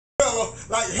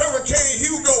like Hurricane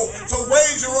Hugo, so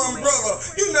raise your umbrella.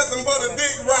 You nothing but a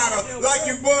dick rider, like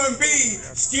you Bun B.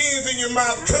 Skins in your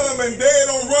mouth, coming dead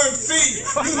on run C.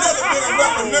 You never been a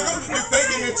rapper, nigga. You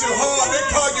thinking that you're hard. They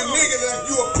call you nigga like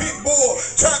you a pit bull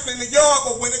trapped in the yard.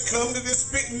 But when it come to this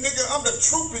spitting nigga, I'm the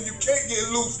truth and you can't get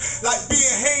loose. Like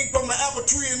being hanged from an apple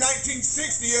tree in 1960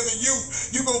 as a youth.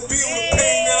 You gon' feel the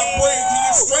pain that I bring to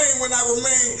your strain when I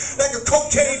remain like a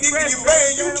cocaine deep in your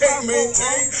vein. You can't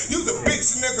maintain. You the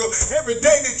bitch nigga. Every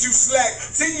day that you slack,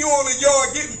 see you on the yard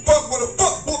getting fucked with a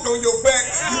fuck book on your back.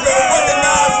 You better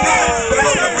recognize me, but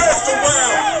I'm the best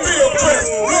around. Feel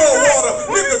pressed.